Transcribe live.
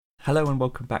Hello and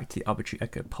welcome back to the Arbitrary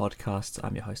Echo podcast.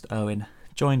 I'm your host Owen,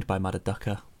 joined by Mother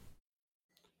Ducker.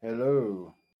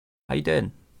 Hello. How you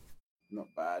doing? Not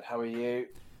bad. How are you?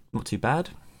 Not too bad.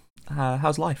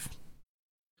 How's life?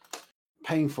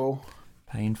 Painful.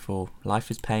 Painful.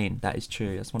 Life is pain. That is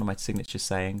true. That's one of my signature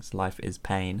sayings. Life is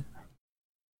pain.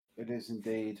 It is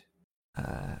indeed.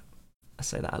 I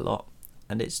say that a lot,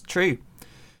 and it's true.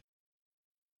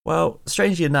 Well,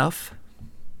 strangely enough,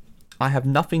 I have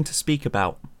nothing to speak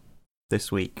about this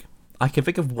week. I can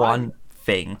think of one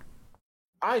thing.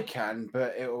 I can,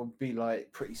 but it will be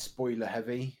like pretty spoiler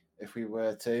heavy if we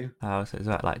were to. Oh, so is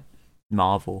that like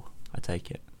Marvel? I take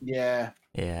it. Yeah.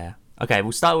 Yeah. Okay,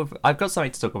 we'll start with. I've got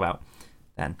something to talk about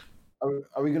then.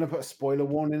 Are we going to put a spoiler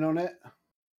warning on it?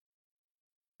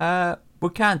 We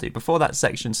can do before that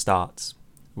section starts.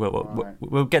 We'll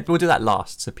do that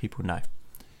last so people know.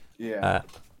 Yeah.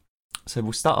 So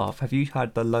we'll start off. Have you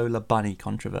heard the Lola Bunny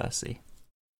controversy?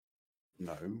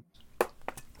 No.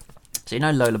 So you know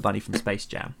Lola Bunny from Space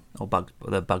Jam or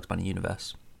the Bugs Bunny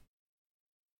universe?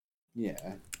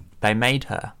 Yeah. They made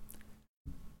her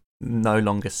no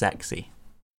longer sexy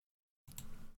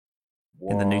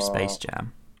in the new Space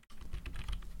Jam.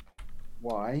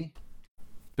 Why?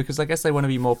 Because I guess they want to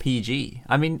be more PG.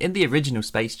 I mean, in the original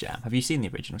Space Jam, have you seen the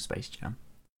original Space Jam?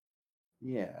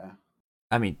 Yeah.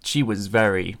 I mean, she was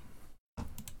very,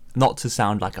 not to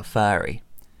sound like a furry.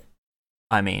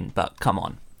 I mean, but come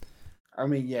on. I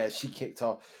mean, yeah, she kicked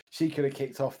off. She could have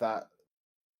kicked off that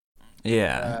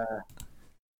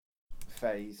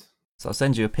phase. So I'll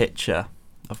send you a picture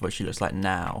of what she looks like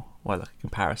now, or like a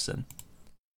comparison.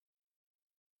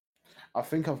 I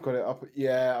think I've got it up.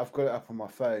 Yeah, I've got it up on my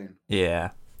phone. Yeah.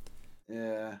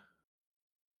 Yeah.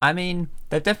 I mean,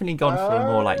 they've definitely gone for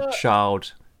a more like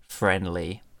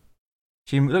child-friendly.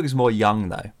 She looks more young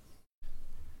though.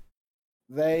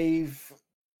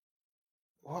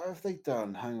 What have they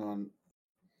done? Hang on.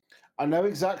 I know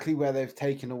exactly where they've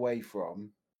taken away from.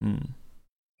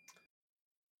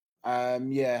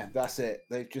 Yeah, that's it.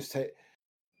 They've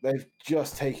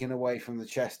just taken away from the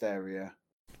chest area.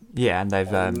 Yeah, and they've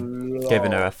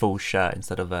given her a full shirt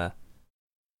instead of a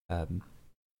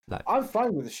like. I'm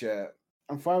fine with the shirt.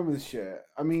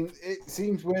 I mean, it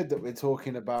seems weird that we're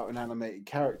talking about an animated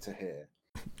character here.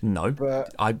 No,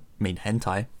 but I mean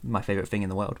hentai, my favorite thing in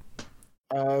the world.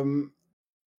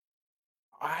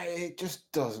 It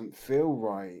just doesn't feel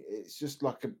right. It's just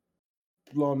like a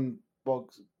blonde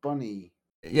Bugs Bunny.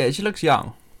 Yeah, she looks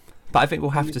young, but I think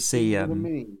we'll have to see.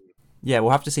 Yeah,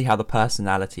 we'll have to see how the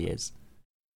personality is,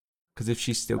 because if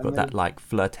she's still got that like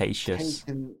flirtatious.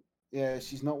 Yeah,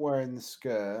 she's not wearing the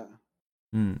skirt.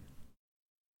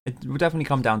 It will definitely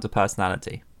come down to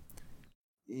personality.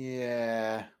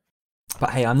 Yeah.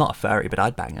 But hey, I'm not a furry, but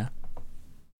I'd bang her.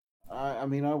 I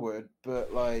mean, I would,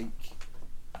 but like,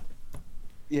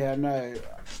 yeah, no,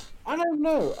 I don't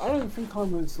know. I don't think I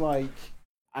was like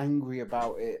angry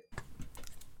about it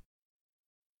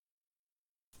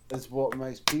as what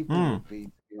most people would be,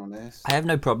 to be honest. I have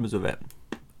no problems with it,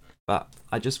 but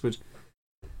I just would.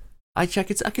 I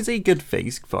could see good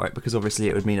things for it because obviously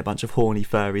it would mean a bunch of horny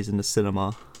furries in the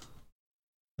cinema.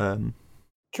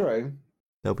 True.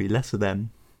 There'll be less of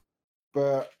them.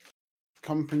 But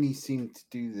companies seem to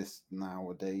do this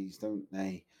nowadays, don't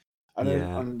they? I don't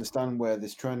understand where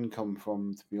this trend come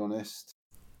from, to be honest.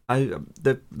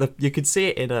 You could see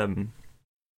it in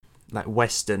like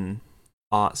Western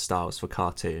art styles for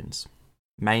cartoons,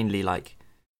 mainly like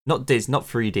not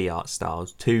 3D art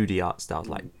styles, 2D art styles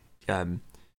like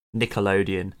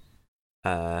Nickelodeon,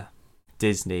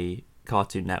 Disney,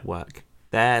 Cartoon Network.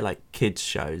 They're like kids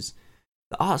shows.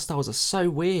 The art styles are so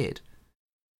weird.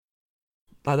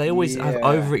 Like they always have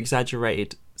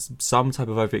some type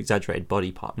of over exaggerated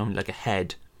body part, normally like a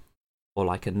head or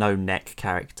like a no neck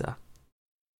character.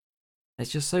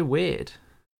 It's just so weird.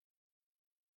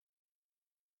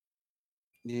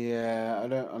 Yeah, I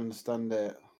don't understand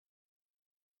it.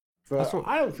 But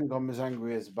I don't think I'm as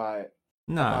angry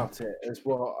about it as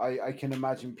what I can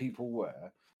imagine people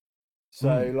were.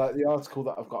 So, like the article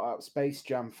that I've got out, Space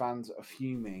Jam fans are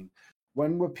fuming.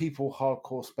 When were people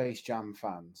hardcore Space Jam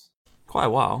fans? Quite a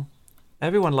while.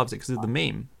 Everyone loves it because of the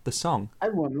meme, the song.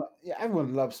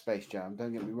 Everyone loves Space Jam.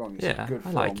 Don't get me wrong; it's a good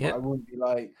film. I like it. I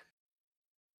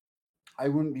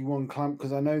wouldn't be one clamp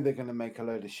because I know they're going to make a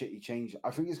load of shitty changes.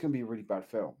 I think it's going to be a really bad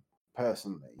film,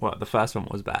 personally. Well, the first one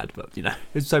was bad, but it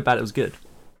was so bad it was good.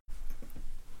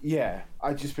 Yeah,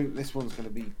 I just think this one's going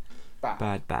to be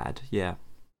bad. Bad. Yeah.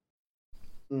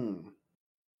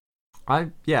 I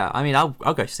mean,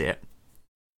 I'll go see it.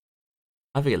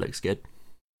 I think it looks good.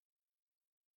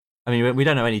 I mean, we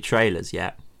don't know any trailers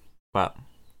yet, but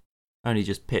only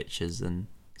just pictures and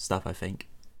stuff, I think.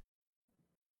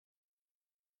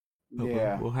 But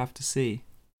yeah, we'll have to see.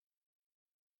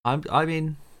 I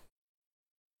mean,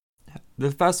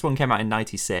 the first one came out in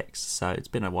 '96, so it's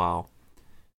been a while.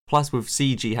 Plus, with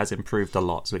CG has improved a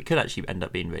lot, so it could actually end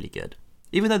up being really good.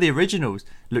 Even though the originals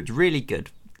looked really good,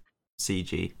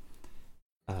 CG.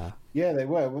 Yeah, they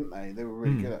were, weren't they? They were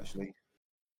really good, actually.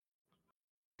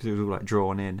 Because it was all like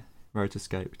drawn in,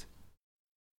 rotoscoped,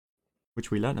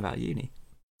 which we learned about at uni.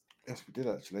 Yes, we did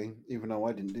actually. Even though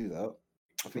I didn't do that,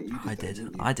 I think you did. I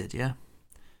did. I did. Yeah.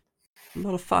 A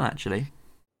lot of fun, actually.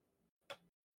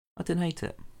 I didn't hate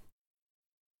it.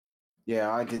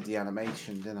 Yeah, I did the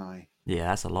animation, didn't I? Yeah,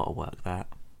 that's a lot of work.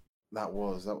 That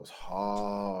was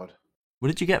hard. What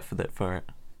did you get for it?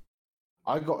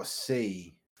 I got a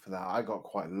C for that. I got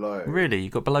quite low. Really? You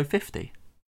got below 50?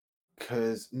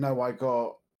 Because no, I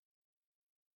got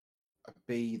a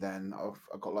B. Then I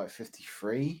got like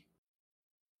 53.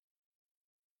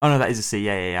 Oh no, that is a C.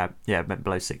 Yeah.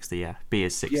 Below 60. Yeah, B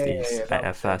is 60.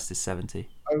 Yeah, first is 70.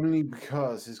 Only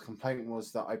because his complaint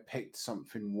was that I picked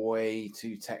something way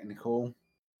too technical.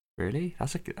 Really?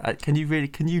 That's can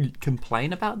you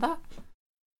complain about that?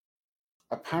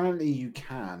 Apparently, you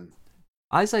can.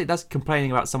 I say that's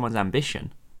complaining about someone's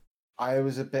ambition. I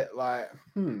was a bit like,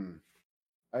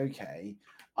 okay.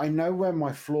 I know where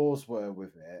my flaws were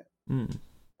with it,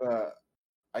 but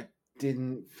I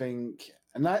didn't think,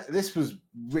 and this was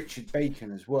Richard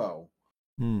Bacon as well.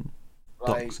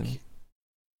 Like,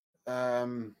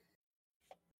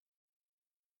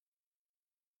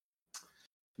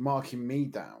 marking me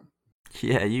down.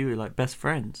 Yeah, you were like best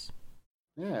friends.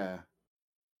 Yeah.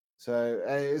 So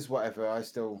it is whatever. I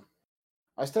still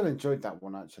enjoyed that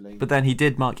one actually. But then he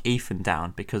did mark Ethan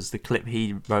down because the clip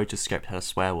he rotoscoped had a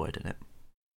swear word in it.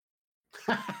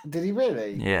 Did he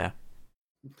really? Yeah.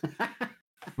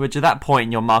 Which at that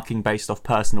point you're marking based off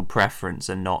personal preference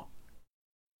and not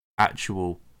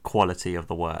actual quality of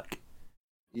the work.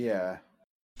 Yeah.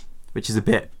 Which is a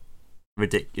bit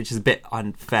ridiculous. Which is a bit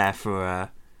unfair for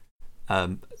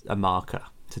a marker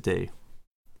to do.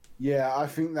 Yeah, I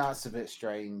think that's a bit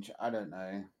strange. I don't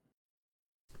know.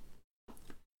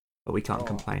 But we can't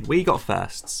complain. We got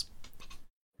firsts.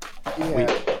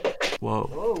 Yeah.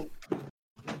 Whoa.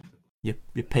 Your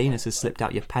penis has slipped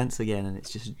out your pants again and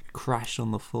it's just crashed on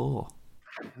the floor.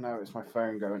 No, it's my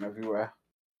phone going everywhere.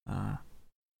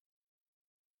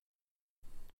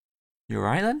 You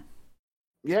alright then?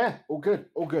 Yeah, all good.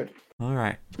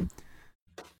 Alright.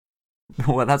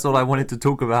 Well, that's all I wanted to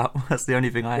talk about. That's the only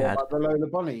thing I had. Like the Lola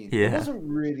Bunny. Yeah. It wasn't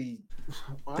really...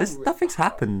 Nothing's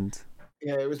happened.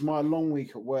 Yeah, it was my long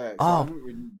week at work, so I haven't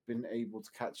really been able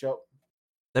to catch up.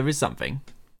 There is something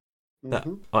that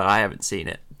I haven't seen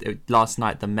it. Last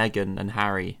night, the Meghan and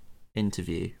Harry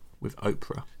interview with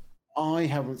Oprah. I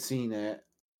haven't seen it,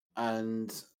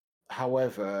 and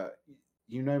however,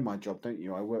 you know my job, don't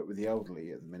you? I work with the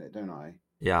elderly at the minute, don't I?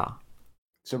 Yeah.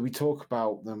 So we talk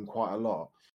about them quite a lot.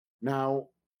 Now,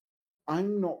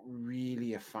 I'm not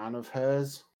really a fan of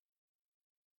hers.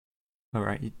 All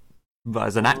right. But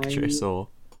as an actress or?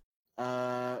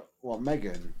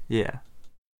 Meghan? Yeah.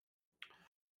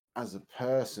 As a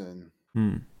person,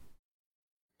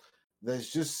 there's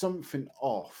just something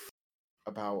off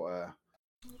about her.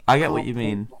 I get what you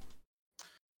mean.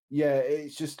 Yeah,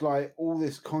 it's just like all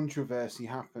this controversy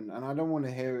happened, and I don't want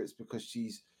to hear it's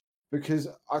because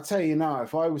I'll tell you now,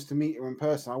 if I was to meet her in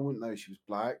person, I wouldn't know she was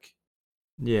black.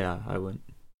 Yeah, I wouldn't.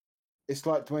 It's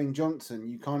like Dwayne Johnson.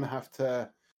 You kind of have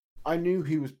to... I knew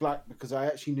he was black because I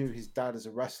actually knew his dad as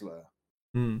a wrestler.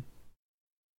 The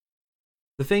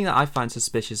thing that I find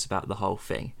suspicious about the whole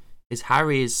thing is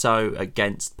Harry is so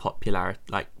against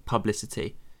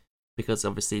publicity, because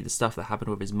obviously the stuff that happened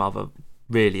with his mother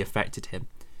really affected him.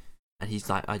 And he's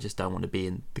like, I just don't want to be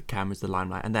in the cameras, the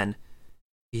limelight. And then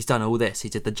he's done all this. He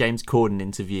did the James Corden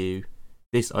interview,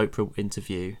 this Oprah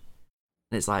interview.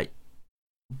 And it's like,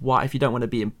 why, if you don't want to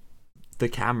be in the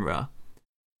camera,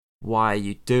 why are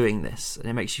you doing this? And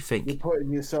it makes you think... You're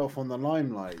putting yourself on the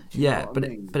limelight. Yeah, but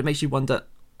it makes you wonder...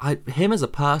 him as a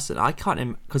person, I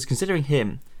can't... Because considering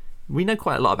him, we know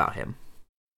quite a lot about him.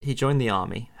 He joined the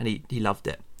army, and he loved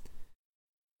it.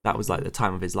 That was like the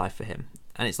time of his life for him.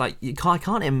 And it's like, I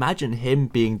can't imagine him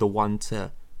being the one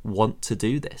to want to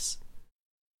do this.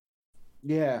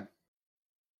 Yeah.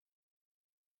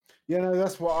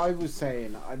 That's what I was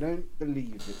saying. I don't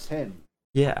believe it's him.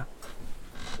 Yeah.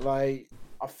 Like,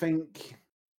 I think...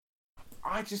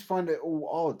 I just find it all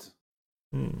odd.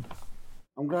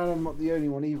 I'm glad I'm not the only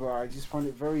one either. I just find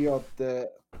it very odd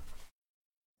that...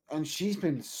 And she's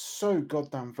been so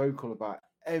goddamn vocal about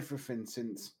everything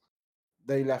since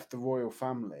they left the royal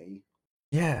family.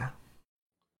 Yeah.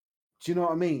 Do you know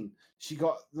what I mean? She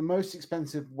got the most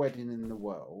expensive wedding in the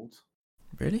world.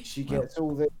 Really? She gets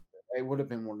all the. It would have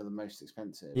been one of the most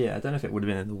expensive. Yeah, I don't know if it would have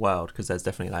been in the world because there's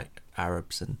definitely like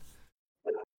Arabs and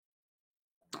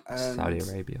Saudi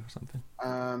Arabia or something.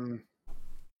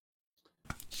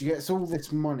 She gets all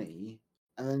this money,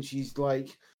 and then she's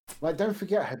like, don't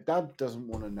forget, her dad doesn't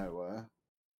want to know her.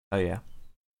 Oh yeah,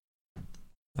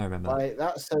 I remember. Like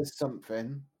that says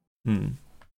something. You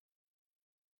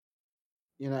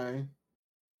know.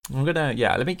 I'm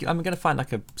gonna find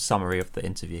like a summary of the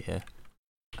interview here.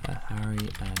 Harry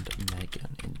and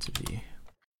Meghan interview.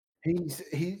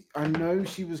 I know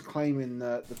she was claiming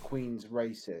that the Queen's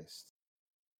racist.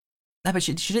 No, but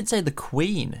she didn't say the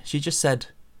Queen. She just said,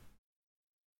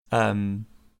 no,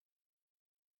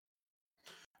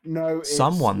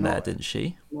 someone there, didn't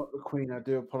she? Not the Queen. I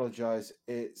do apologise.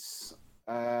 It's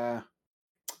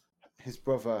his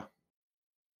brother,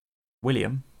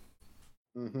 William.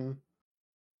 Mm-hmm.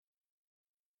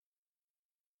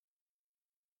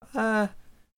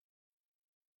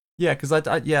 Yeah, because I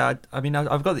mean,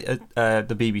 I've got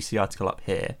the BBC article up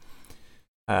here.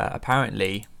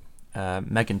 Apparently,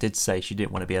 Meghan did say she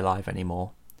didn't want to be alive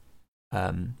anymore,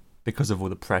 because of all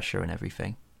the pressure and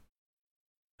everything.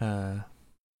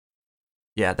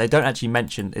 Yeah, they don't actually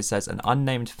mention. It says an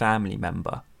unnamed family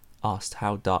member asked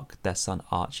how dark their son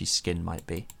Archie's skin might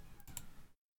be.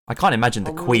 I can't imagine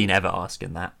the Queen ever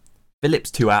asking that. Philip's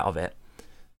too out of it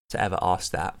to ever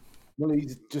ask that. Well,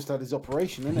 he's just had his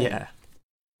operation, isn't he? Yeah.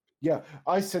 Yeah,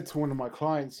 I said to one of my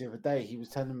clients the other day, he was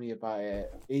telling me about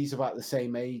it. He's about the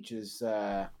same age as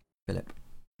Philip.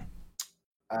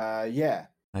 Yeah.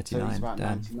 99. So he's about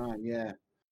 99, yeah.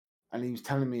 And he was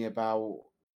telling me about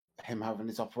him having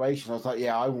his operation. I was like,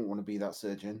 yeah, I wouldn't want to be that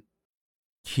surgeon.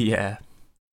 Yeah.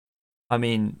 I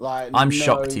mean, I'm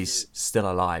shocked he's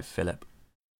still alive, Philip.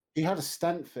 He had a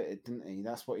stent fitted, didn't he?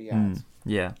 That's what he had.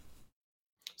 Yeah.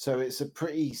 So it's a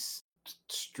pretty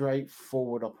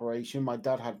straightforward operation. My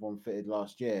dad had one fitted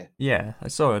last year. Yeah, I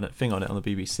saw a thing on it on the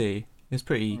BBC. It's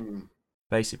pretty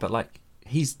basic, but like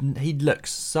he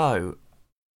looks so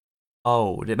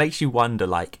old. It makes you wonder,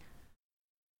 like,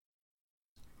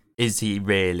 is he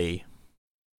really?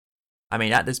 I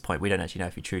mean, at this point, we don't actually know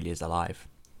if he truly is alive.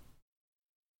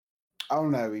 Oh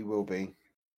no, he will be.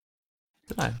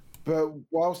 Don't know. But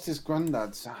whilst his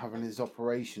granddad's having his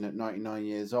operation at 99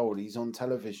 years old, he's on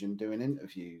television doing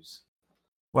interviews.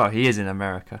 Well, he is in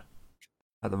America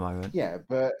at the moment. Yeah,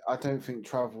 but I don't think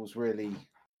travel's really.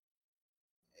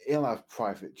 He'll have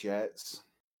private jets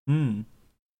and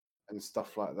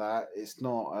stuff like that. It's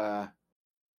not a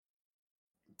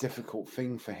difficult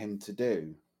thing for him to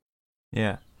do.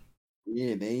 Yeah.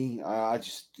 Really,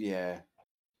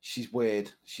 she's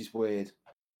weird. She's weird.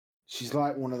 She's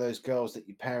like one of those girls that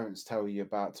your parents tell you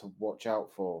about to watch out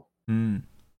for. You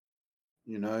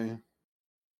know?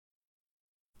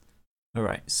 All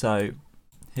right, so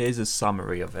here's a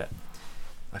summary of it,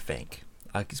 I think.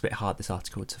 It's a bit hard, this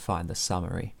article, to find the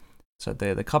summary. So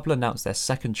the couple announced their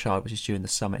second child, which is due in the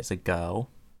summer. It's a girl.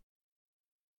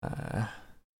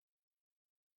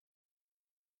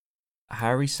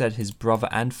 Harry said his brother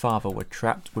and father were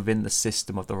trapped within the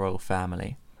system of the royal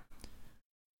family.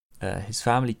 His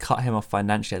family cut him off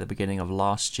financially at the beginning of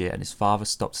last year, and his father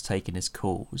stopped taking his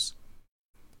calls.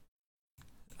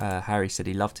 Harry said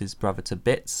he loved his brother to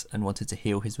bits and wanted to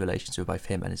heal his relations with both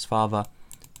him and his father.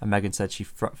 And Meghan said she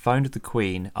phoned the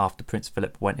Queen after Prince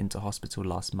Philip went into hospital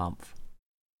last month.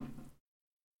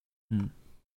 Don't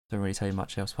really tell you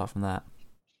much else apart from that.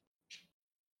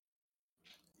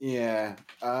 Yeah,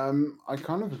 I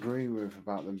kind of agree with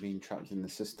about them being trapped in the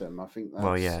system. I think that's...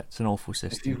 Well, yeah, it's an awful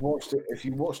system. If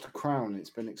you watched The Crown, it's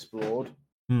been explored.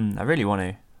 I really want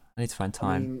to. I need to find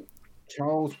time. I mean,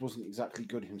 Charles wasn't exactly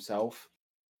good himself.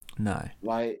 No.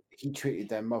 Like, he treated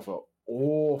their mother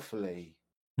awfully.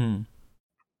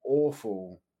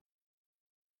 Awful.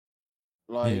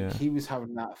 Like, he was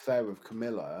having that affair with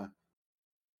Camilla,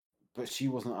 but she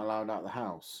wasn't allowed out of the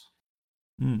house.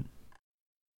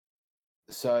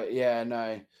 So, yeah,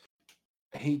 no.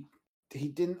 He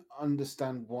didn't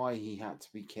understand why he had to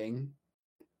be king.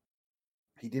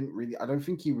 He didn't really... I don't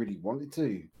think he really wanted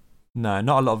to. No,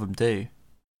 not a lot of them do.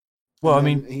 Well, I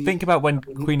mean, think about when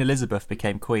Queen Elizabeth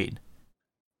became queen.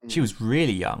 She was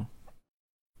really young.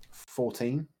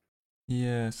 14?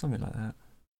 Yeah, something like that.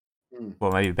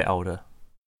 Well, maybe a bit older,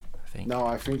 I think. No,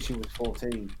 I think she was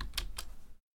 14.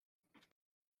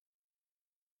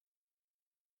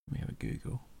 Let me have a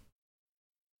Google.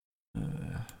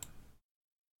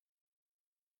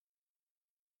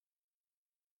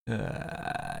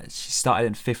 She started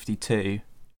in 52.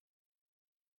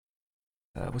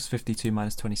 What's 52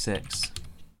 minus 26?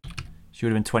 She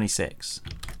would have been 26.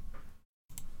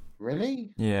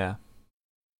 Really? Yeah.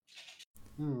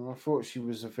 I thought she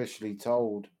was officially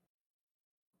told.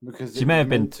 Because she may have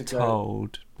been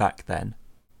told back then.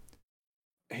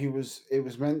 It was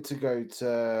meant to go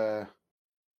to,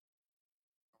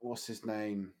 what's his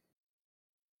name?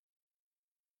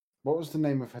 What was the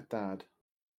name of her dad?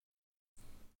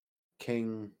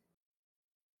 King.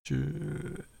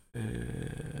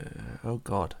 Oh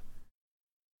God.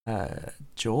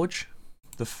 George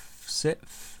the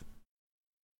Sixth.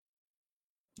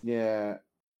 Yeah,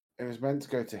 it was meant to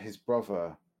go to his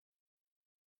brother,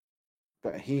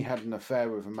 but he had an affair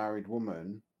with a married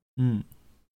woman, and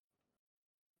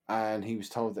he was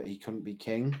told that he couldn't be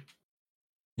king.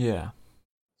 Yeah.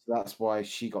 So that's why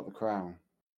she got the crown.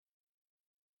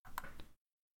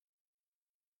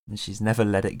 And she's never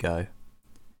let it go.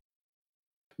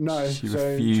 No, she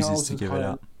refuses Charles to give it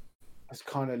up. Has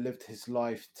kind of lived his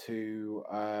life to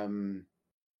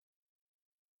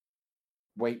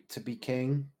wait to be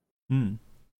king. To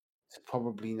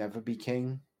probably never be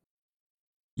king.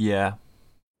 Yeah.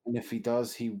 And if he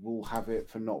does, he will have it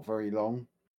for not very long.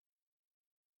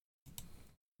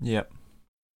 Yep.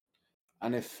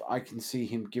 And if I can see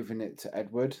him giving it to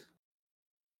Edward.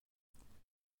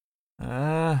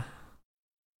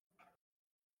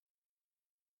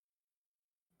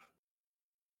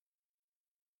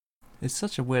 It's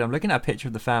such a weird... I'm looking at a picture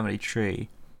of the family tree.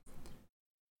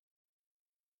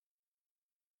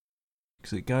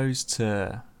 Because it goes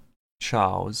to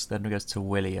Charles, then it goes to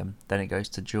William, then it goes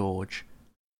to George.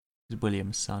 It's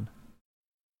William's son.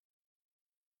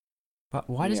 But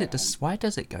why does it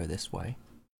go this way?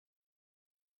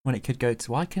 When it could go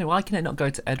to... Why can it not go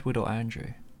to Edward or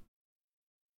Andrew?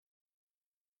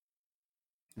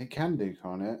 It can do,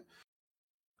 can't it?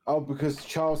 Oh, because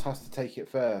Charles has to take it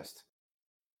first.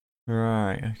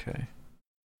 Right, okay.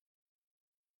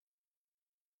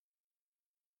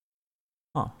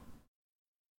 Huh.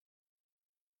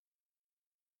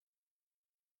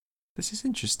 This is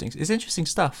interesting. It's interesting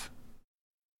stuff.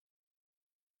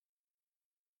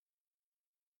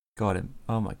 God,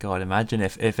 oh my God, imagine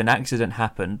if an accident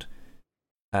happened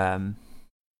with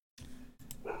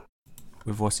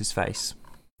what's his face?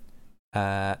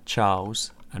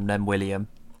 Charles, and then William's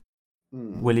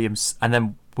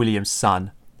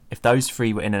son. If those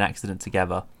three were in an accident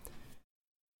together,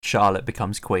 Charlotte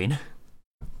becomes queen.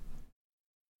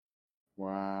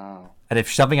 Wow. And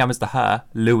if something happens to her,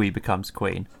 Louis becomes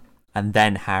queen. And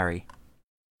then Harry.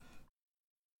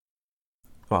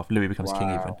 Well, Louis becomes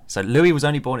king even. So Louis was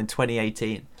only born in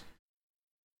 2018.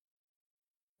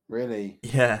 Really?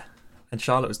 Yeah. And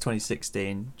Charlotte was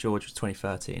 2016. George was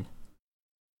 2013.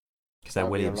 Because they're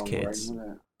William's kids.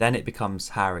 Then it becomes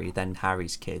Harry. Then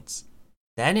Harry's kids.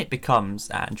 Then it becomes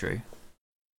Andrew.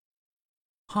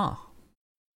 Huh.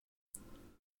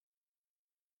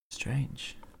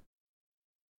 Strange.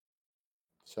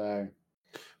 So,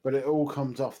 but it all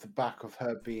comes off the back of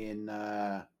her being...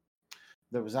 there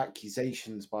was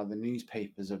accusations by the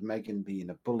newspapers of Meghan being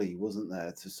a bully, wasn't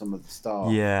there, to some of the staff?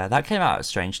 Yeah, that came out at a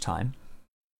strange time.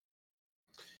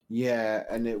 Yeah,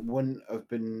 and it wouldn't have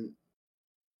been...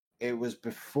 It was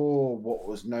before what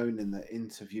was known in the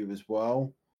interview as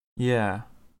well. Yeah.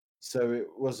 So it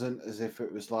wasn't as if it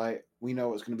was like, we know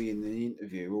what's going to be in the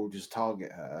interview, we'll just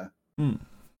target her.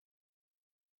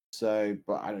 So,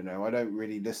 but I don't know. I don't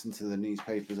really listen to the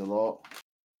newspapers a lot.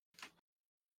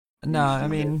 No, I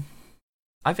mean,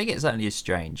 I think it certainly is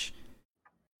strange.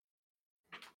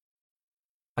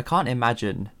 I can't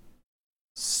imagine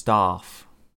staff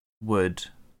would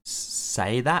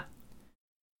say that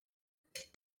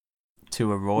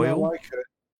to a royal. No, I could.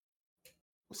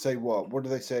 Say what? What do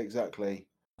they say exactly?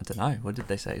 I don't know. What did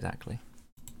they say exactly?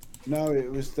 No,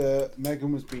 it was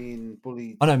Meghan was being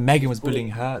bullied. Oh no, Meghan was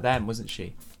bullying her then, wasn't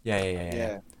she?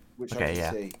 Yeah. Which okay, I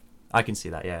can see. I can see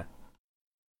that, yeah.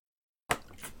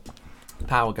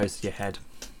 Power goes to your head.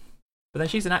 But then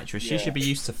she's an actress. She should be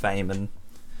used to fame and...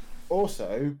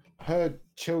 Also, her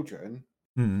children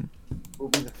will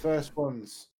be the first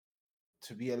ones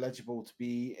to be eligible to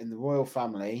be in the royal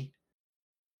family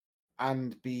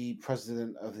and be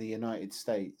president of the United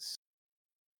States.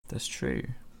 That's true.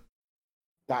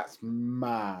 That's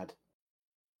mad.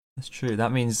 That's true.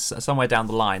 That means somewhere down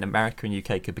the line, America and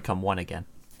UK could become one again.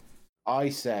 I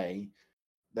say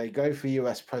they go for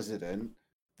US president,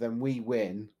 then we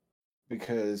win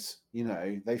because, you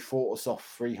know, they fought us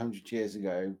off 300 years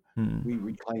ago. We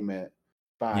reclaim it.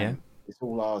 Bang. Yeah. It's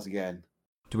all ours again.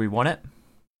 Do we want it?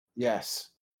 Yes.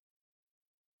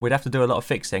 We'd have to do a lot of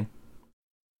fixing.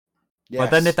 Yes.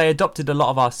 But then if they adopted a lot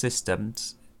of our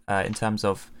systems in terms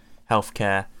of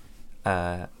healthcare,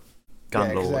 gun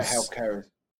laws... Healthcare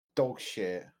dog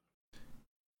shit.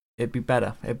 It'd be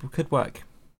better. It could work.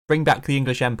 Bring back the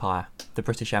English Empire, the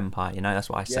British Empire. That's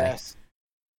what I say. Yes.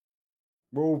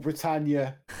 Rule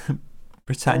Britannia.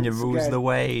 Britannia rules the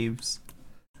waves.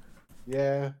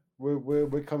 Yeah,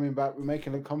 we're coming back. We're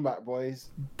making a comeback, boys.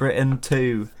 Britain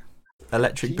 2,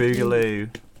 Electric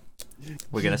Boogaloo.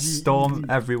 We're gonna storm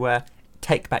everywhere.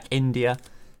 Take back India.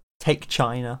 Take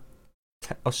China.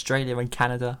 Australia and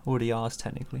Canada. Already ours,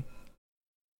 technically.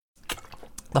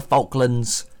 The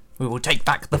Falklands. We will take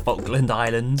back the Falkland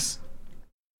Islands.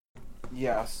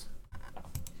 Yes.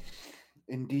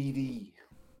 Indeedy.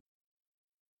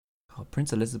 Oh,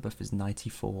 Prince Elizabeth is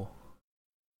 94.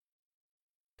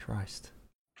 Christ.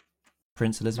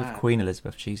 Prince Elizabeth, Queen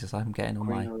Elizabeth. Jesus, I'm getting on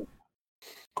my...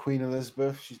 Queen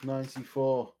Elizabeth, she's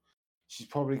 94. She's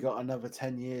probably got another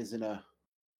 10 years in her.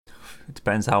 It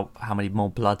depends how many more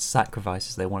blood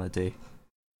sacrifices they want to do.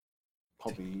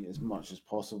 Probably as much as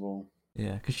possible.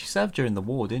 Yeah, because she served during the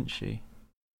war, didn't she?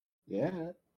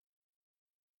 Yeah.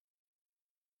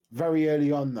 Very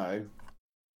early on, though.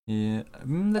 Yeah.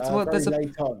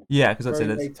 Late on. Yeah, because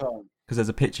there's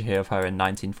a picture here of her in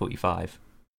 1945.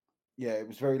 Yeah, it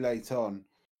was very late on.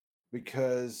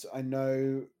 Because I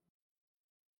know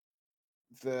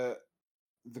the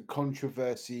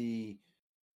controversy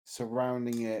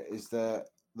surrounding it is that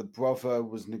the brother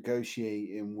was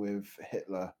negotiating with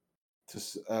Hitler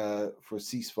for a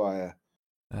ceasefire.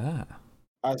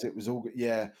 As it was all,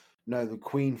 the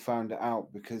Queen found it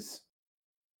out because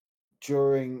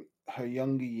during her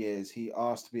younger years he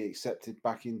asked to be accepted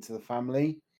back into the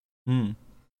family, and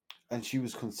she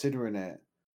was considering it,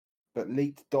 but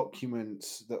leaked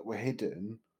documents that were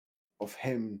hidden of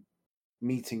him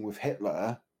meeting with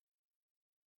Hitler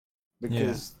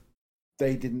because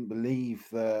they didn't believe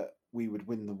that we would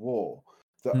win the war.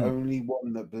 The only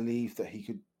one that believed that he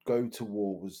could go to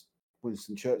war was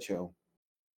Winston Churchill.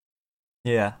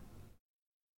 Yeah.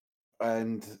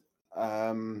 And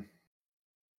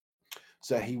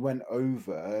so he went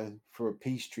over for a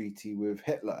peace treaty with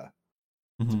Hitler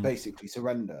to basically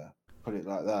surrender, put it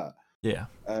like that. Yeah.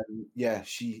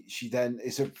 She then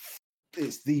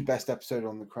it's the best episode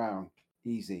on The Crown,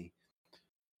 easy.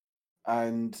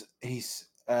 And she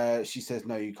says,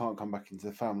 no, you can't come back into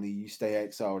the family. You stay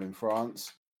exiled in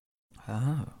France.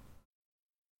 Oh.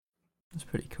 That's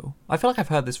pretty cool. I feel like I've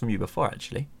heard this from you before,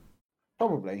 actually.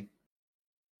 Probably.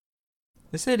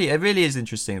 It really is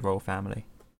interesting, the royal family.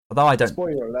 Although I don't...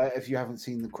 Spoiler alert if you haven't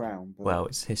seen The Crown. But... Well,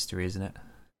 it's history, isn't it?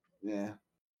 Yeah.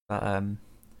 But I'm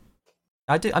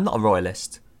not a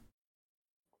royalist.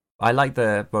 I like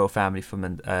the royal family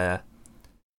from a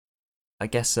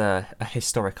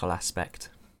historical aspect.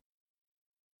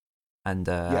 And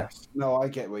yes, no, I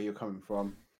get where you're coming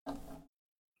from.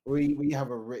 We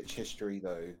have a rich history,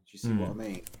 though. Do you see what I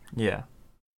mean? Yeah.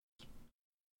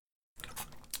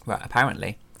 Right.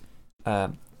 Apparently,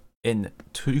 in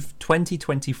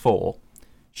 2024,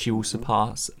 she will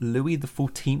surpass Louis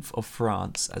XIV of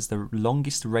France as the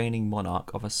longest reigning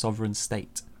monarch of a sovereign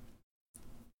state.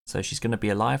 So she's going to be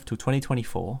alive till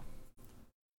 2024.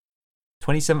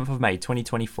 27th of May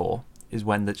 2024 is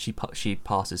when she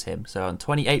passes him. So on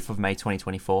 28th of May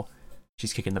 2024,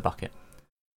 she's kicking the bucket.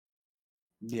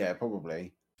 Yeah,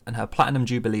 probably. And her platinum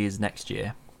jubilee is next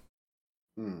year.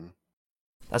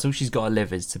 That's all she's got to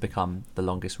live is to become the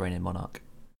longest reigning monarch.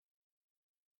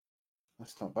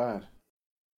 That's not bad.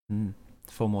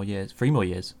 3 more years.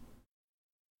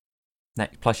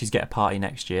 Plus she's get a party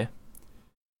next year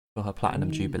for her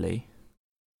platinum jubilee.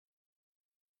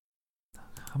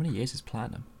 How many years is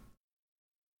platinum?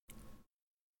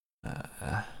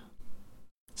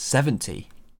 70.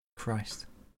 Christ.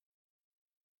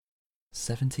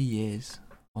 70 years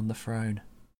on the throne.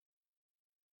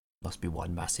 Must be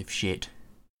one massive shit.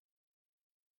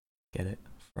 Get it?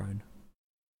 Throne.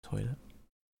 Toilet.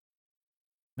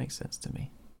 Makes sense to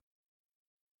me.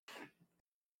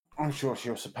 I'm sure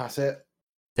she'll surpass it.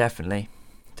 Definitely.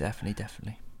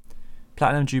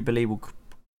 Platinum Jubilee will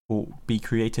be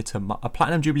created a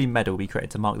Platinum Jubilee medal will be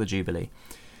created to mark the Jubilee.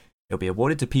 It will be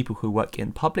awarded to people who work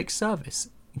in public service,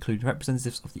 including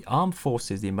representatives of the armed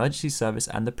forces, the emergency service,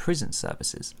 and the prison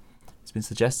services. It's been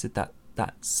suggested that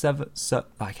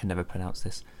I can never pronounce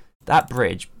this. That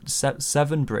bridge,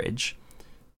 Severn Bridge,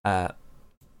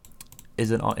 is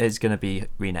going to be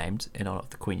renamed in honor of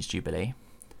the Queen's Jubilee.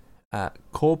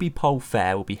 Corby Pole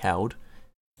Fair will be held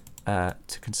to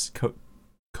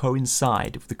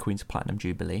coincide with the Queen's Platinum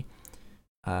Jubilee.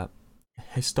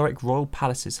 Historic Royal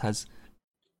Palaces has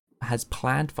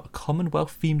planned for a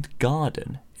Commonwealth-themed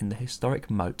garden in the historic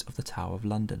moat of the Tower of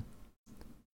London.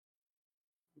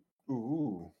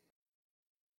 Ooh.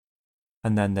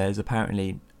 And then there's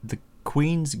apparently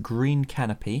Queen's Green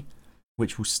Canopy,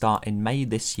 which will start in May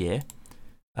this year.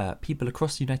 People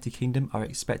across the United Kingdom are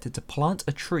expected to plant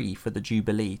a tree for the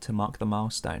Jubilee to mark the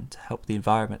milestone to help the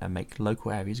environment and make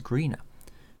local areas greener.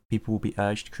 People will be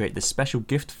urged to create this special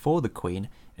gift for the Queen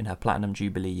in her Platinum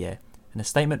Jubilee year. In a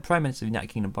statement, Prime Minister of the United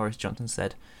Kingdom Boris Johnson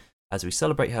said, "As we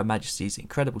celebrate Her Majesty's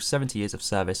incredible 70 years of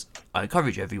service, I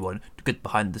encourage everyone to get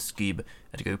behind the scheme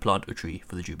and to go plant a tree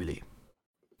for the Jubilee."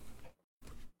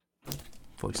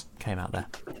 Voice came out there.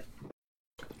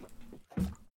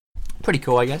 Pretty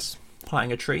cool, I guess.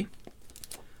 Planting a tree.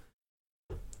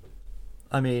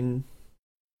 I mean,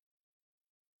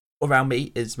 around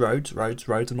me is roads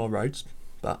and more roads,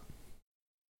 but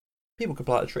people can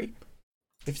plant a tree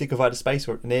if you can find a space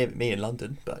for it near me in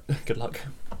London, but good luck.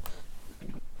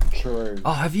 True.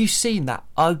 Oh, have you seen that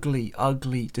ugly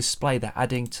display they're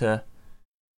adding to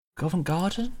Covent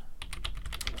Garden?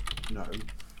 No.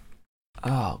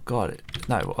 Oh, God.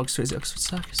 No, is it Oxford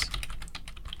Circus?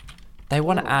 They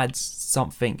want to add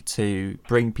something to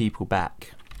bring people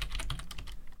back.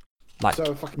 Like,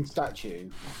 so a fucking statue?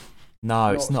 No,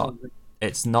 it's not. Something...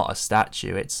 It's not a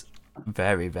statue. It's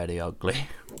very, very ugly.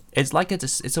 It's like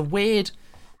it's a weird...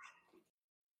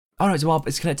 Oh no,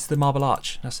 it's connected to the Marble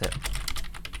Arch. That's it.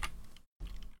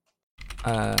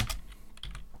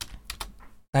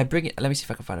 They bring it. Let me see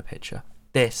if I can find a picture.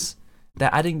 They're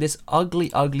adding this ugly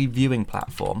viewing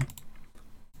platform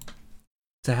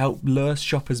to help lure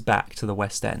shoppers back to the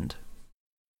West End.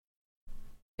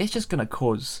 It's just gonna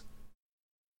cause...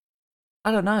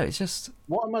 I don't know, it's just...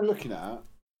 What am I looking at?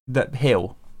 The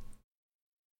hill.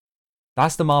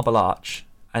 That's the Marble Arch,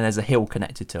 and there's a hill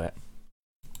connected to it.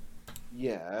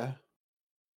 Yeah.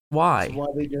 Why? So why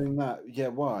are they doing that? Yeah,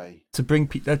 why? To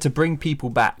bring people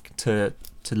back to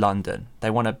London. They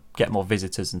want to get more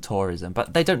visitors and tourism,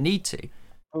 but they don't need to.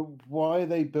 But why are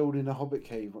they building a Hobbit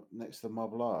cave next to the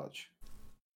Marble Arch?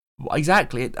 Well,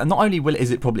 exactly. And not only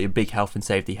is it probably a big health and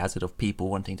safety hazard of people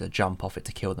wanting to jump off it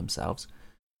to kill themselves,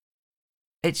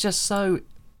 it's just so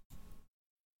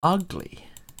ugly.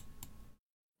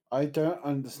 I don't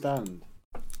understand.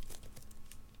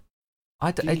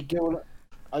 You go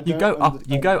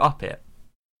up it.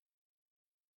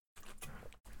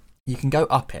 You can go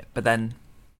up it, but then...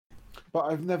 But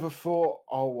I've never thought,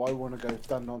 oh, I want to go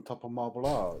stand on top of Marble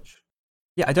Arch.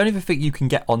 Yeah, I don't even think you can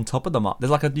get on top of the marble.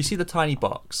 There's you see the tiny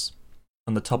box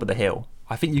on the top of the hill?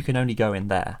 I think you can only go in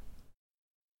there.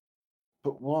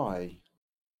 But why? I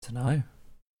don't know.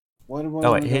 Why do I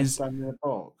want to stand in a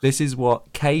box? This is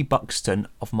what Kay Buxton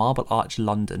of Marble Arch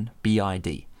London,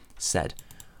 BID, said.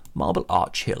 Marble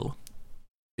Arch Hill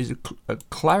is a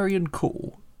clarion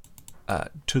call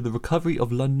to the recovery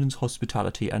of London's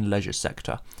hospitality and leisure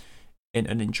sector in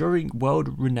an enduring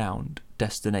world-renowned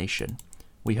destination.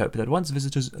 We hope that once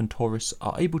visitors and tourists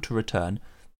are able to return,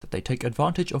 that they take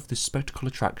advantage of this spectacle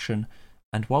attraction,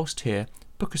 and whilst here,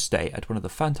 book a stay at one of the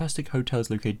fantastic hotels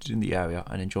located in the area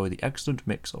and enjoy the excellent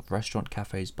mix of restaurant,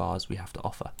 cafes, bars we have to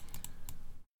offer.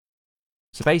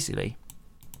 So basically,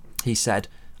 he said,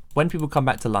 when people come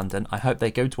back to London, I hope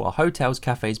they go to our hotels,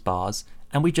 cafes, bars,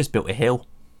 and we just built a hill.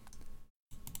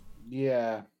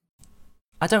 Yeah.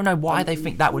 I don't know why they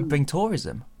think that would bring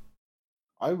tourism.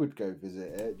 I would go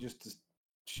visit it just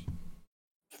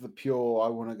for the pure, I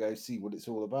want to go see what it's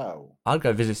all about. I'd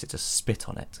go visit it to spit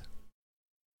on it.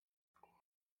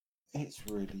 It's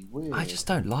really weird. I just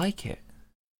don't like it.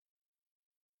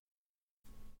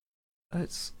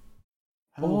 It's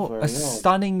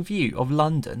stunning view of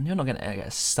London. You're not going to get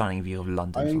a stunning view of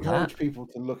London. I from encourage that. people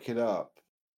to look it up.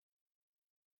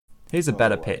 Here's a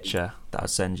better picture that I'll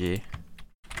send you.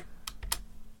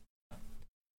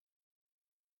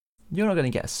 You're not going to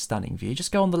get a stunning view.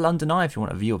 Just go on the London Eye if you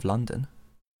want a view of London.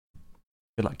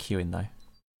 Good luck queuing though.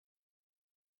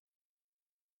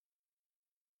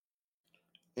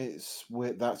 It's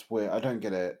weird. That's weird. I don't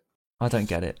get it. I don't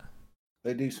get it.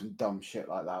 They do some dumb shit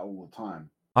like that all the time.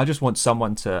 I just want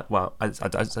someone to, well, I'd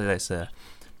say this,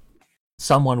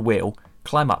 someone will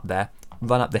climb up there,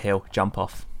 run up the hill, jump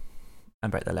off, and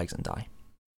break their legs and die.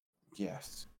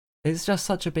 Yes. It's just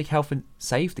such a big health and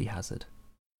safety hazard.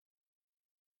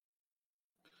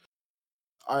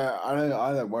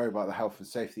 I don't worry about the health and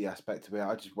safety aspect of it.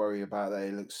 I just worry about that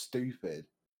it looks stupid.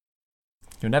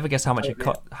 You'll never guess how much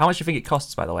how much do you think it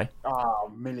costs, by the way?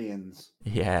 Millions.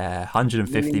 Yeah,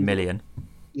 150 million.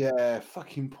 Yeah,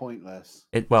 fucking pointless.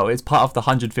 It's part of the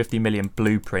 150 million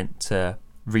blueprint to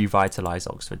revitalise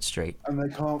Oxford Street. And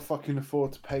they can't fucking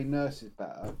afford to pay nurses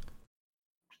better.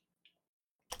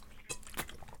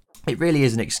 It really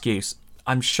is an excuse.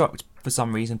 I'm shocked for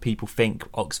some reason people think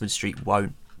Oxford Street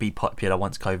won't be popular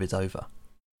once COVID's over.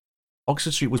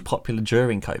 Oxford Street was popular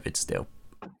during COVID still.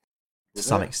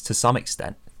 To some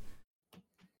extent.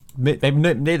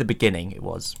 Near the beginning, it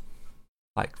was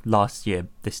like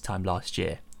this time last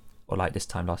year, or like this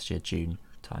time last year, June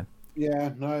time.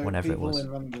 Yeah, no. Whenever people it was.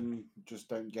 in London just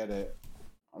don't get it.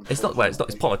 It's not. Well, it's not.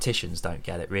 It's politicians don't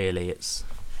get it. Really,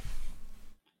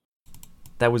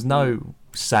 there was no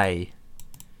say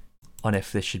on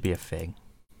if this should be a thing.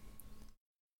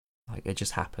 Like, it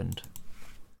just happened.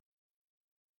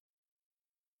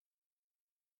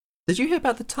 Did you hear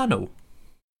about the tunnel?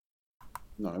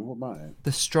 No, what about it?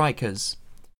 The strikers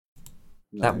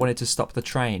that wanted to stop the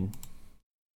train.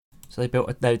 So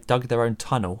they dug their own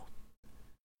tunnel.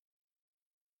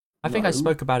 I think I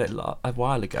spoke about it a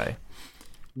while ago.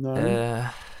 No.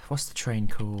 What's the train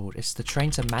called? It's the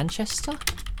train to Manchester?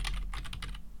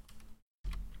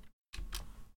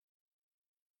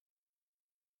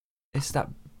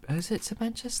 Is it to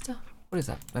Manchester? What is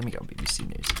that? Let me get on BBC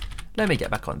News. Let me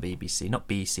get back on BBC, not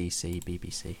BCC,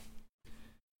 BBC.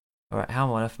 Alright,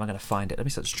 how on earth am I going to find it? Let me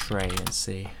search train and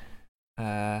see.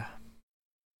 Yeah,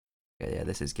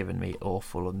 this is giving me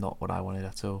awful and not what I wanted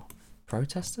at all.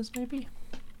 Protesters, maybe?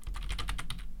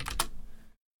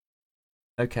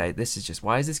 Okay, this is just...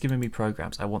 Why is this giving me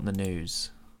programs? I want the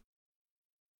news.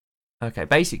 Okay,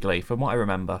 basically, from what I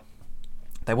remember,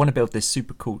 they want to build this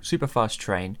super cool, super fast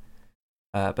train,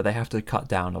 but they have to cut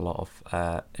down a lot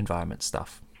of environment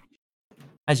stuff.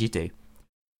 As you do.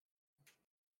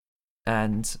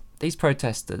 And these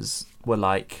protesters were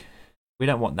like, we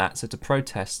don't want that, so to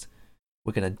protest,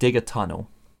 we're going to dig a tunnel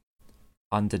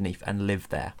underneath and live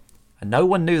there. And no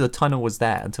one knew the tunnel was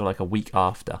there until like a week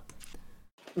after.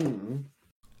 Mm.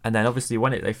 And then obviously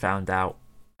when they found out,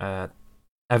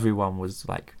 everyone was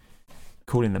like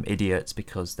calling them idiots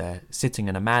because they're sitting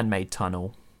in a man-made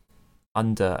tunnel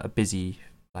under a busy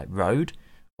like road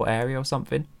or area or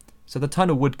something. So the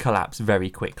tunnel would collapse very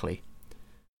quickly.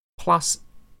 Plus,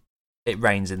 it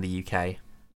rains in the UK,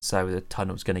 so the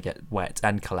tunnel's going to get wet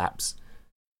and collapse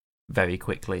very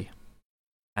quickly.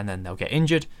 And then they'll get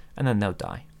injured, and then they'll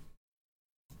die.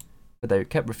 But they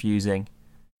kept refusing,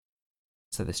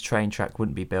 so this train track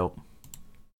wouldn't be built.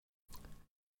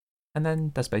 And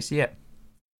then that's basically it.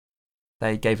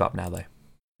 They gave up now, though,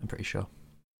 I'm pretty sure.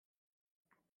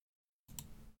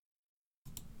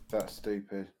 That's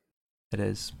stupid. It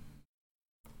is.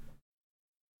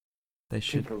 They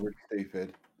should. People are really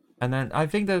stupid. And then I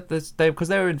think that because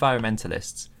they were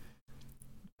environmentalists,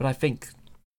 but I think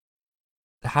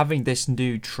having this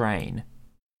new train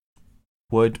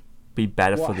would be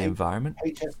better for the environment.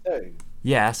 HS2?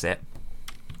 Yeah, that's it.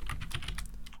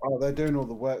 Oh, they're doing all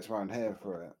the works around here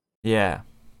for it. Yeah.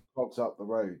 Clogs up the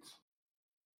roads.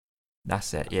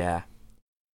 That's it, yeah.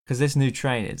 Because this new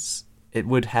train, it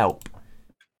would help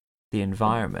the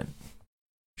environment.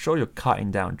 Sure, you're cutting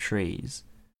down trees,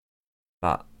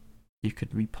 but you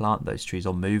could replant those trees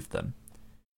or move them.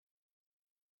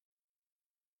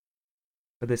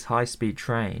 But this high-speed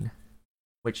train,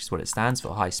 which is what it stands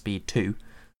for, High Speed 2,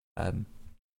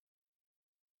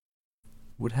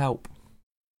 would help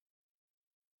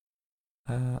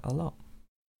a lot.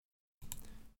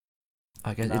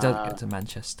 I guess it does get to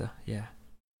Manchester, yeah.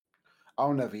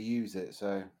 I'll never use it,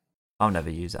 so... I'll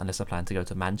never use it unless I plan to go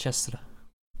to Manchester.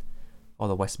 Or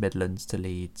the West Midlands to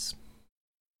Leeds.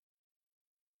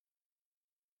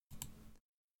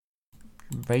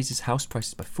 Raises house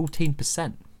prices by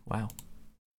 14%. Wow.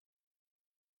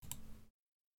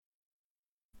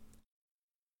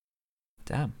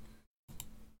 Damn.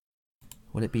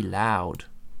 Will it be loud?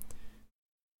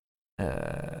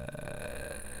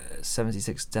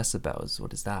 76 decibels.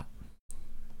 What is that?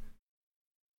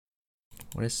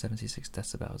 What is 76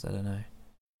 decibels? I don't know.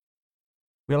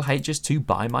 Will HS2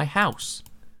 buy my house?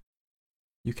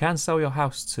 You can sell your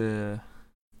house to...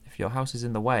 If your house is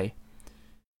in the way,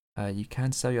 you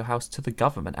can sell your house to the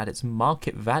government at its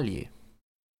market value,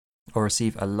 or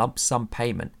receive a lump sum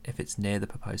payment if it's near the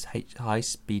proposed High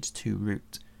Speed 2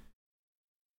 route.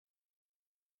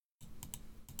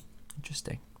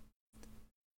 Interesting.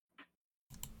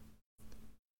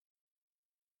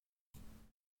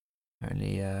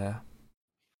 Only the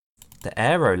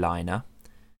Aeroliner,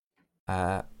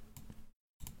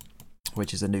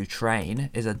 which is a new train,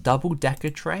 is a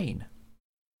double-decker train.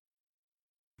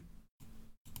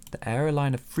 The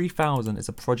Aeroliner 3000 is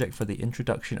a project for the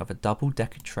introduction of a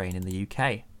double-decker train in the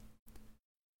UK,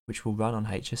 which will run on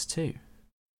HS2.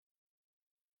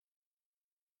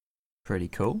 Pretty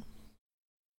cool.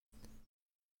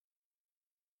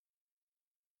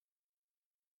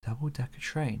 Double-decker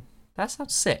train. That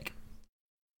sounds sick.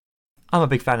 I'm a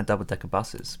big fan of double-decker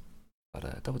buses, but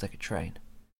a double-decker train,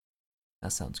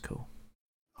 that sounds cool.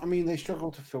 I mean, they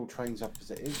struggle to fill trains up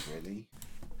as it is, really.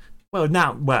 Well,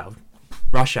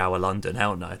 Rush Hour London,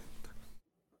 hell no.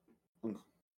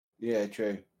 Yeah,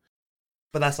 true.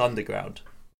 But that's underground.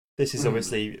 This is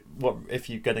obviously what if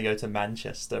you're going to go to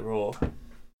Manchester or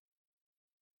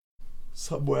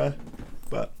somewhere.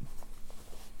 But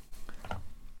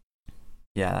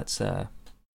yeah, that's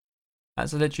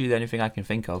literally the only thing I can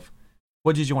think of.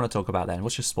 What did you want to talk about then?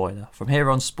 What's your spoiler? From here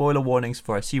on, spoiler warnings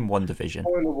for, I assume, WandaVision.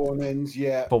 Spoiler warnings,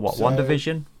 yeah. For what,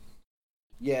 WandaVision?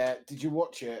 Yeah, did you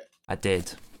watch it? I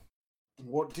did.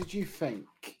 What did you think?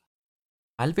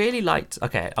 I really liked...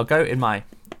 Okay, I'll go in my...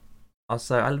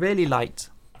 Also, I really liked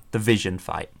the Vision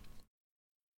fight.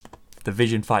 The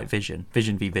Vision fight Vision.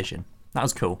 Vision v Vision. That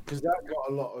was cool. Because that got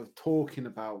a lot of talking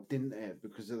about, didn't it?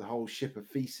 Because of the whole Ship of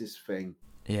Theseus thing.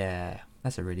 Yeah,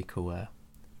 that's a really cool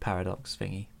paradox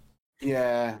thingy.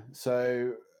 Yeah,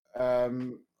 so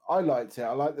I liked it.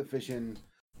 I liked the Vision.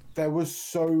 There was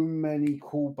so many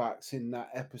callbacks in that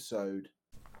episode.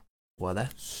 Were there?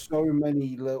 So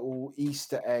many little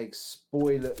Easter eggs,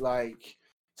 spoiler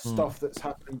stuff that's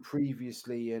happened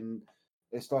previously, and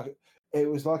it's like it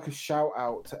was like a shout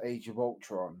out to Age of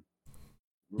Ultron.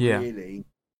 Really,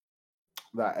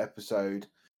 that episode,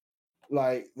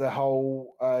 like the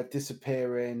whole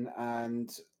disappearing and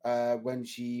when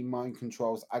she mind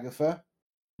controls Agatha.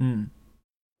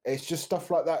 It's just stuff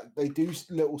like that. They do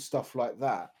little stuff like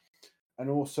that, and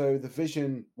also the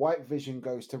Vision, White Vision,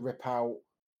 goes to rip out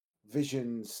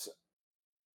Vision's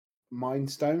Mind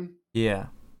Stone. Yeah.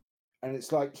 And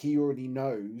it's like he already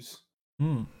knows.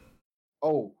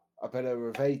 Oh, I better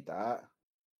evade that.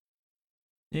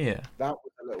 Yeah. That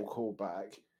was a little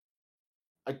callback.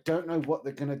 I don't know what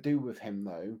they're going to do with him,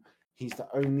 though. He's the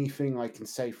only thing I can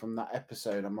say from that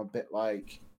episode. I'm a bit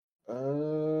like, what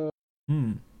are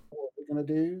they going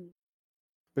to do?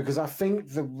 Because I think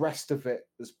the rest of it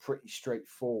was pretty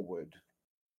straightforward.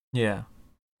 Yeah.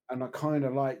 And I kind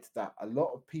of liked that. A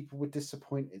lot of people were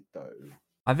disappointed, though.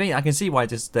 I think I can see why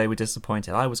they were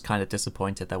disappointed. I was kind of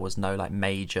disappointed there was no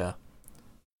major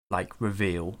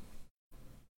reveal.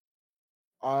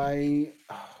 I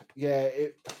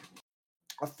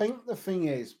think the thing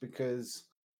is because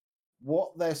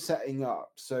what they're setting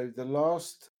up. So the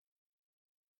last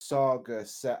saga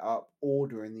set up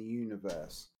order in the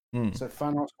universe. So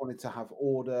Thanos wanted to have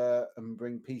order and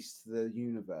bring peace to the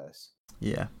universe.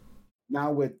 Yeah.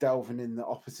 Now we're delving in the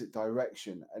opposite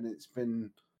direction, and it's been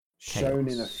shown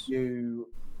in a few,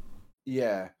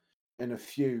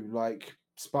 like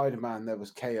Spider-Man, there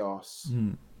was chaos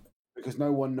because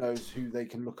no one knows who they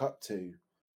can look up to.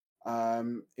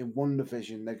 In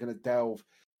WandaVision, they're going to delve.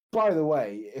 By the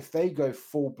way, if they go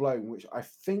full blown, which I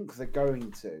think they're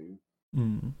going to,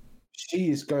 she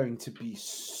is going to be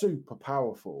super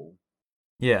powerful.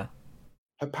 Yeah.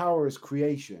 Her power is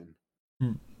creation.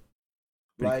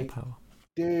 Power.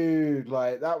 Dude,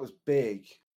 that was big.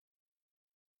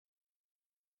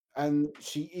 And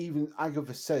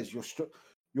Agatha says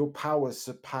your powers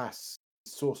surpass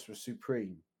Sorcerer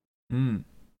Supreme. That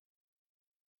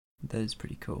is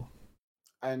pretty cool.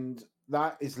 And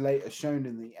that is later shown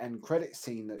in the end credit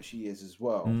scene that she is as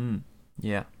well.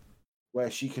 Yeah.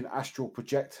 Where she can astral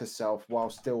project herself while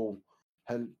still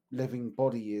her living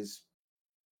body is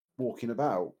walking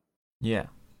about. Yeah.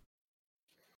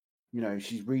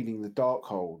 She's reading the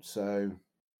Darkhold, so...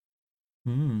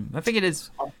 I think it is...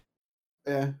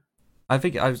 Yeah. I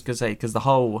think I was going to say, because the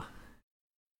whole...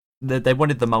 They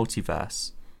wanted the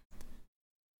multiverse,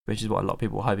 which is what a lot of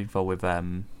people were hoping for with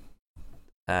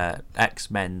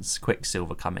X-Men's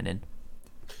Quicksilver coming in.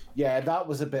 Yeah, that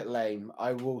was a bit lame.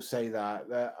 I will say that.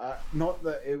 Not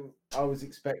that I was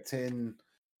expecting...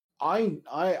 I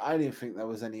didn't think there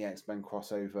was any X-Men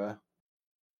crossover.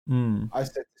 I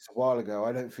said this a while ago.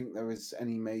 I don't think there was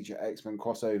any major X-Men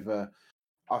crossover.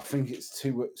 I think it's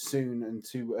too soon and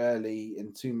too early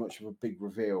and too much of a big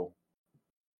reveal.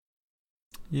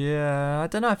 Yeah, I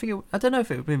don't know. I don't know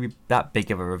if it would be that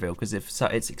big of a reveal because if so,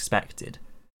 it's expected.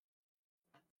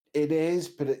 It is,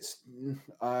 but it's.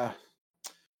 I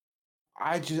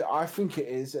think it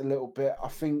is a little bit. I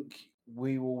think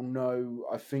we will know.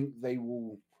 I think they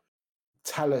will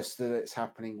tell us that it's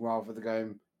happening rather than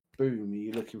going, "Boom, are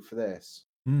you looking for this?"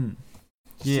 Yeah.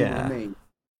 See what I mean?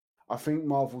 I think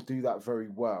Marvel do that very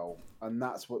well, and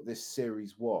that's what this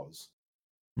series was.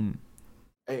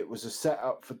 It was a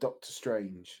setup for Doctor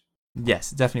Strange.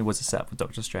 Yes, it definitely was a setup for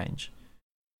Doctor Strange.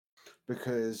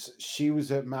 Because she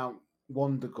was at Mount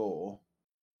Wundagore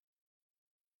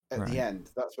at the end.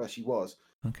 That's where she was.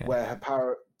 Okay. Where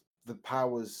the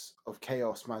powers of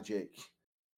chaos magic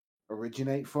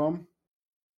originate from.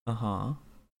 And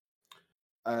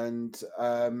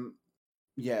I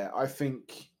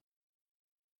think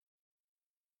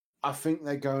I think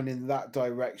they're going in that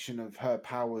direction of her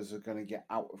powers are going to get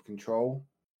out of control.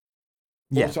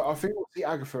 Yeah. Also, I think we'll see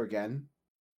Agatha again.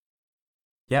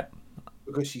 Yep.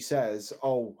 Because she says,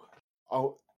 "Oh,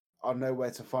 I'll know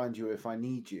where to find you if I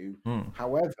need you."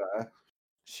 However,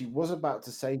 she was about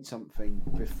to say something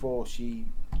before she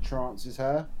trances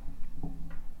her.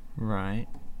 Right.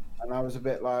 And I was a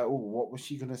bit like, "Oh, what was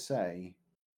she going to say?"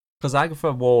 Because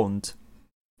Agatha warned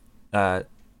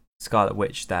Scarlet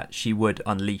Witch that she would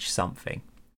unleash something,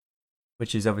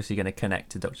 which is obviously going to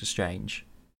connect to Doctor Strange.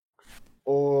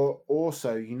 Or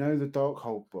also, you know the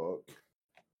Darkhold book?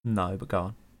 No, but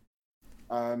go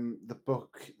on. The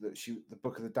book the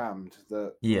Book of the Damned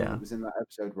that was in that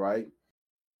episode, right?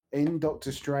 In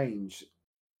Doctor Strange,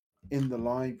 in the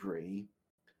library,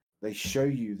 they show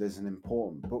you there's an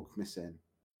important book missing.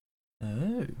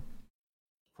 Oh.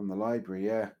 From the library,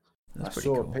 yeah. That's I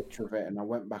saw cool. a picture of it and I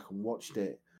went back and watched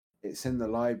it. It's in the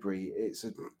library. It's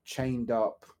a chained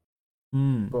up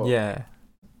book. Yeah.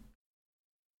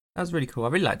 That was really cool. I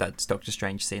really like that Doctor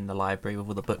Strange scene in the library with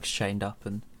all the books chained up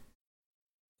and.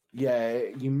 Yeah,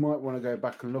 you might want to go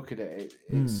back and look at it.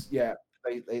 It's yeah.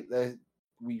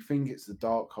 We think it's the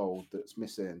Darkhold that's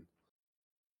missing.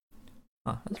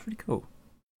 Oh, that's really cool.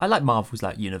 I like Marvel's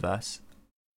universe,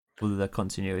 all the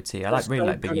continuity. I really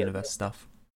like big universe stuff.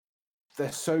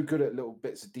 They're so good at little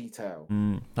bits of detail.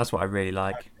 That's what I really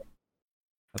like.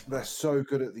 They're so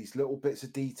good at these little bits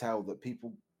of detail that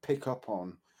people pick up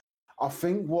on. I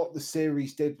think what the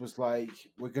series did was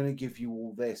we're going to give you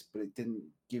all this, but it didn't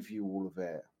give you all of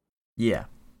it. Yeah.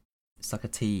 It's like a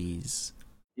tease.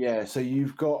 Yeah, so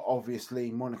you've got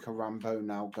obviously Monica Rambeau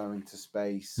now going to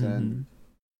space, and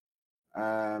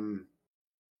from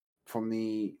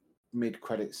the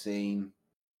mid-credit scene,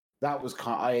 that was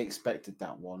I expected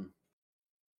that one.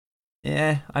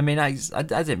 Yeah, I mean, I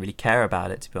didn't really care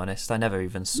about it, to be honest. I never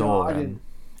even saw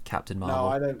Captain Marvel. No,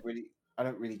 I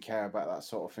don't really care about that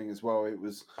sort of thing as well. It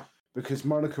was because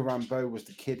Monica Rambeau was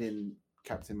the kid in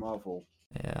Captain Marvel.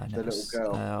 Yeah, the little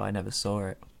girl. I never saw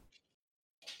it.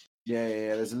 Yeah.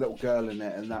 There's a little girl in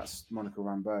it, and that's Monica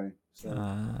Rambeau. So.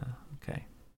 Okay.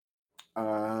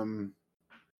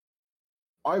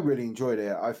 I really enjoyed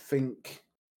it. I think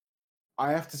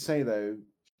I have to say though,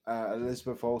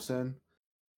 Elizabeth Olsen,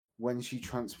 when she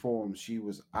transformed, she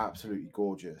was absolutely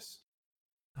gorgeous.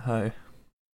 Oh.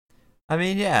 I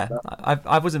mean, yeah,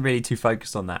 I wasn't really too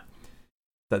focused on that,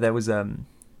 but there was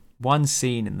one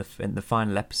scene in the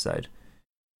final episode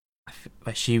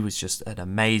where she was just an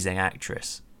amazing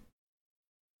actress.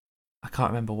 I can't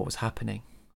remember what was happening.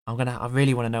 I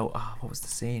really want to know. Oh, what was the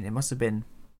scene? It must have been.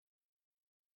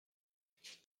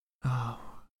 Oh.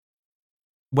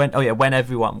 When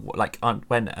everyone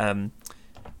when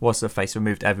what's her face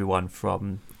removed everyone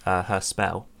from her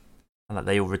spell, and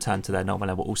they all returned to their normal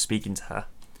and were all speaking to her.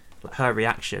 Her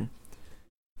reaction,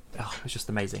 it was just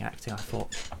amazing acting, I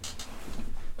thought.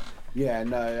 Yeah,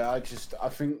 no, I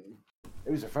think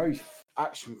it was a very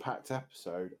action-packed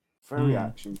episode. Very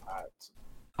action-packed.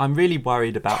 I'm really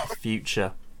worried about the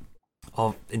future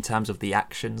in terms of the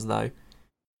actions, though,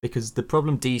 because the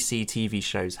problem DC TV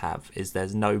shows have is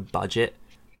there's no budget,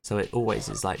 so it always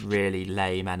is really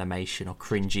lame animation or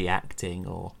cringy acting,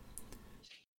 or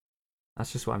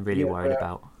that's just what I'm really worried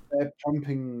about. They're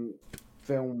pumping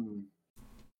film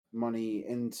money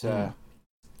into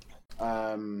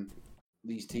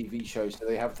these TV shows, so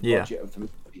they have the budget of the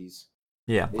movies.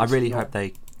 Yeah, I really hope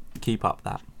they keep up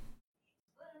that.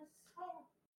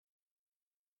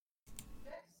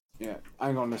 Yeah,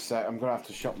 hang on a sec. I'm gonna have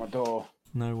to shut my door.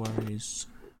 No worries.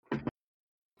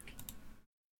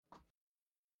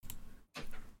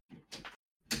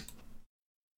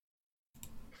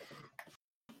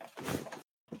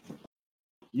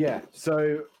 Yeah,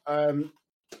 so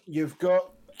you've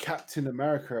got Captain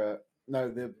America,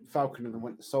 the Falcon and the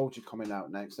Winter Soldier coming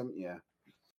out next, haven't you?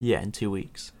 Yeah, in 2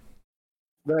 weeks.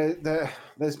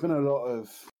 There's been a lot of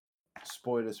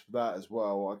spoilers for that as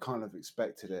well. I kind of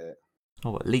expected it.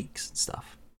 Oh, what, leaks and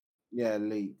stuff? Yeah,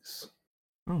 leaks.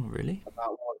 Oh, really?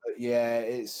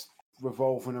 It's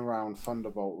revolving around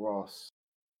Thunderbolt Ross.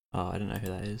 Oh, I don't know who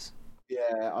that is.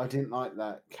 Yeah, I didn't like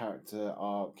that character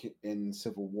arc in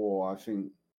Civil War. I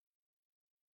think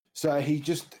so.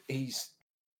 He's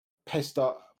pissed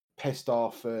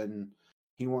off, and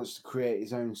he wants to create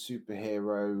his own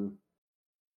superhero,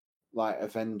 like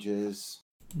Avengers,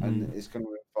 and it's going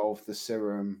to involve the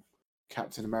serum,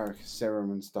 Captain America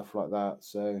serum, and stuff like that.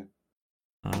 So,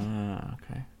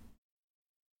 okay.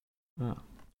 Oh.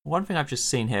 One thing I've just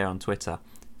seen here on Twitter.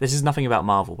 This is nothing about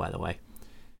Marvel, by the way.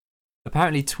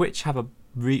 Apparently, Twitch have a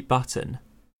button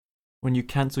when you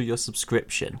cancel your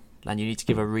subscription, and you need to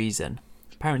give a reason.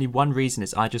 Apparently, one reason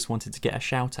is I just wanted to get a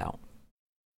shout out.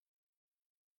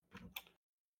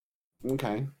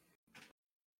 Okay.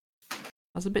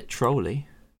 That's a bit trolly.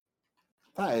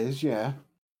 That is, yeah.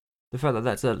 The fact that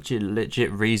that's a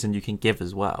legit reason you can give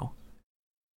as well.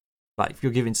 Like, if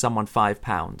you're giving someone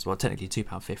 £5, well, technically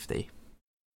 £2.50,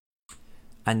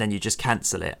 and then you just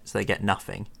cancel it so they get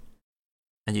nothing,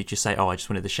 and you just say, oh, I just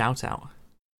wanted the shout out.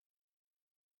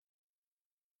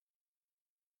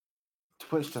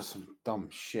 Twitch does some dumb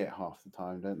shit half the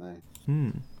time, don't they?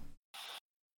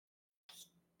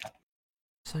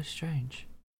 So strange.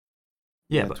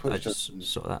 Yeah, but Twitch I just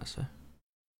saw that, so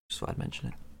just thought I'd mention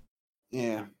it.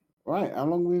 Yeah. Right, how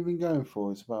long have we been going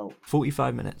for? It's about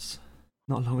 45 minutes.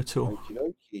 Not long at all.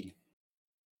 Okie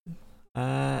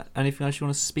dokie. Anything else you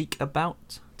want to speak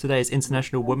about? Today is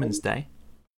International Women's Day.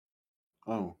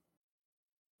 Oh.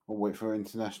 I'll wait for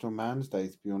International Man's Day,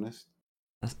 to be honest.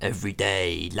 That's every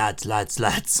day, lads.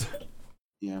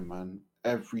 Yeah, man.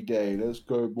 Every day. Let's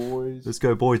go, boys. Let's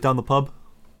go, boys. Down the pub.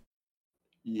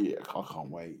 Yeah, I can't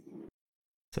wait.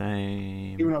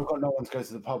 Same. Even though I've got no one to go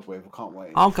to the pub with, I can't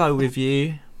wait. I'll go with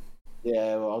you.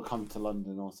 Yeah, well, I'll come to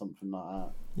London or something like that.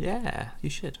 Yeah,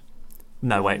 you should.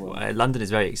 No, wait. London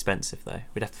is very expensive, though.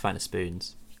 We'd have to find a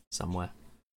spoons somewhere.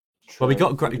 True. Well, we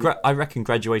got. I reckon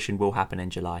graduation will happen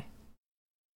in July.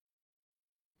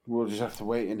 We'll just have to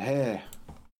wait in here.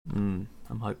 I'm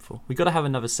hopeful. We got to have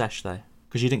another sesh though,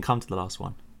 because you didn't come to the last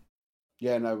one.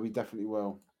 Yeah, no, we definitely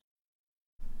will.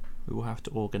 We will have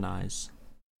to organise.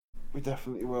 We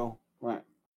definitely will. Right.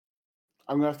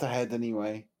 I'm gonna have to head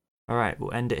anyway. All right,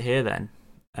 we'll end it here then.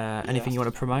 Anything you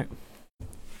want to promote?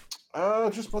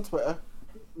 Just my Twitter,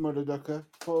 Murder Ducker.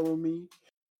 Follow me.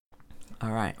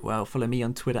 All right. Well, follow me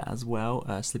on Twitter as well.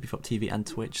 SlippyFop TV and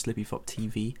Twitch, SlippyFop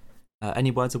TV.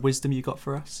 Any words of wisdom you got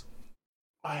for us?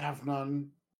 I have none.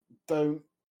 Don't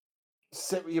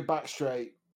sit with your back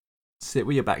straight. Sit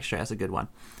with your back straight. That's a good one.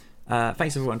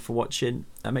 Thanks everyone for watching.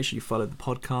 Make sure you follow the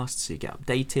podcast so you get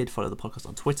updated. Follow the podcast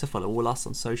on Twitter. Follow all us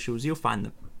on socials. You'll find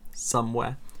them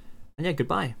somewhere. And yeah,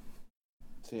 goodbye.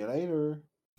 See you later.